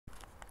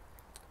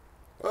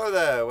Hello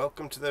there,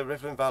 welcome to the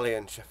Rivlin Valley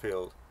in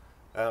Sheffield.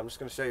 I'm just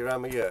going to show you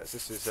around my yurts.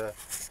 This is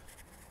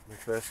my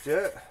first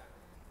yurt.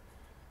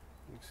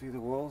 You can see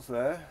the walls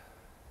there.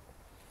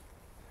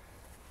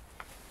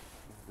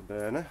 There's the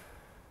burner.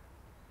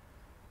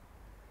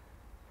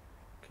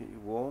 Keep you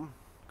warm,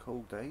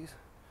 cold days.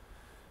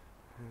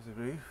 There's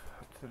the roof,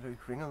 up to the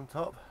roof ring on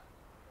top.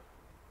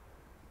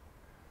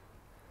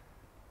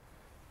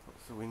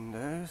 Lots of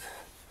windows.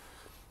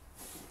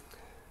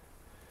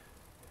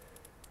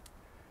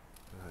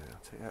 Right,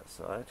 I'll take you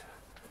outside.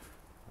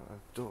 A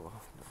door,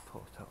 no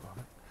portal on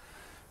it.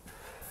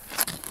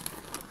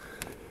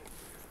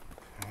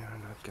 Here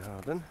in our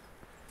garden,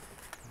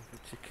 the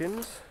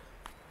chickens.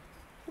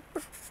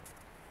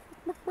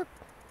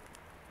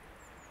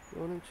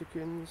 Morning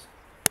chickens.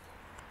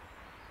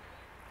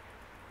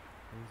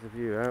 There's a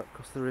view out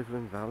across the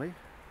Rivlin Valley.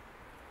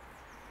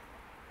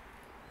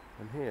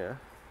 And here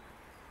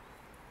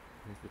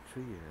is the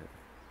treeyurt.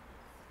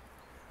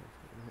 Let's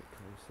get a bit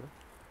closer.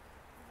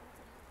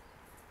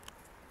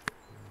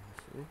 You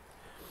see?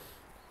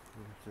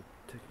 You have to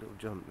take a little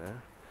jump there.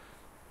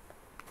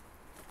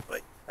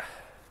 Right.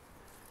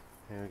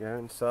 Here we go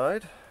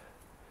inside.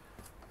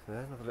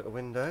 There, another little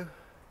window.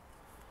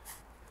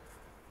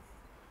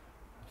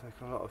 I've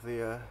taken a lot of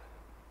the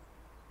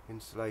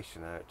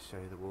insulation out to show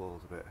you the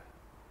walls a bit.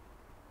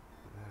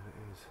 There it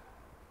is.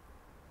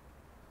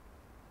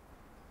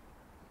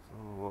 There's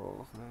all the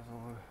walls, and there's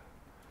all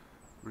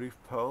the roof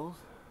poles.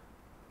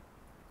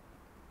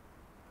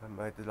 I haven't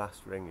made the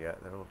last ring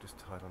yet, they're all just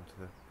tied onto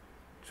the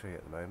tree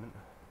at the moment.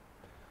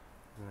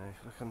 And if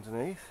you look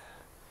underneath,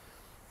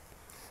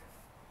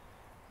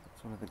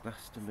 that's one of the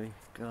Glastonbury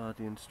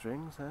Guardian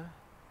strings there.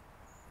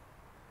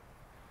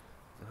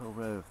 There's a whole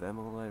row of them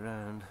all the way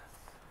around,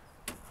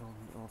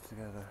 all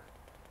together.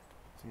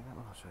 See that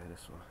one? I'll show you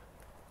this one.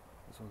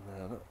 There's one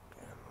there, look,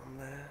 and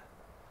one there.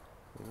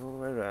 It's all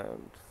the way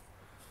around.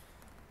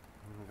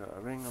 And we've got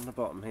a ring on the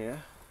bottom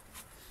here.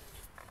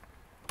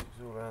 It's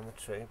all around the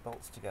tree,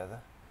 bolts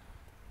together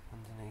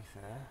underneath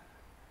there.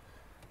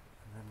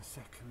 And then the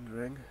second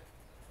ring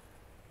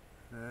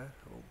there,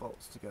 all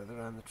bolts together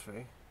around the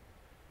tree.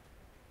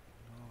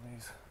 And all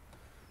these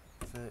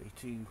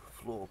 32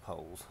 floor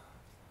poles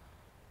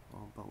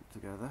all bolt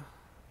together.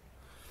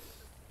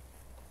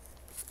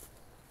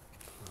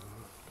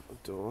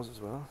 Doors as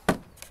well. Oh,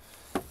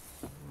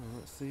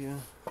 that's the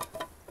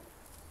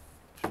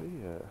tree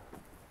here.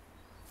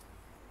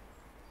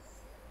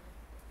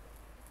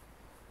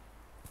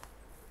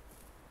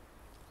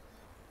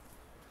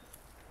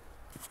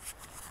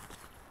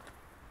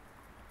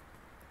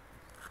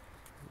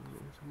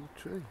 There's more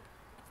tree.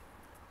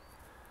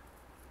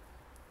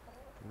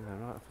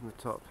 Yeah, right up from the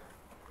top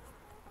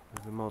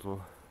is the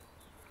model,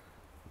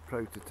 the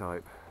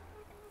prototype.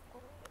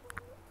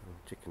 And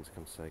chickens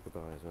can say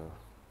goodbye as well.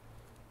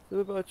 Say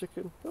bye-bye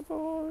chicken,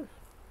 bye-bye.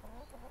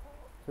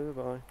 Say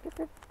bye-bye. Look,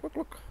 look, look,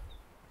 look.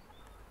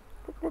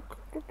 Look, look,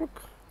 look, look.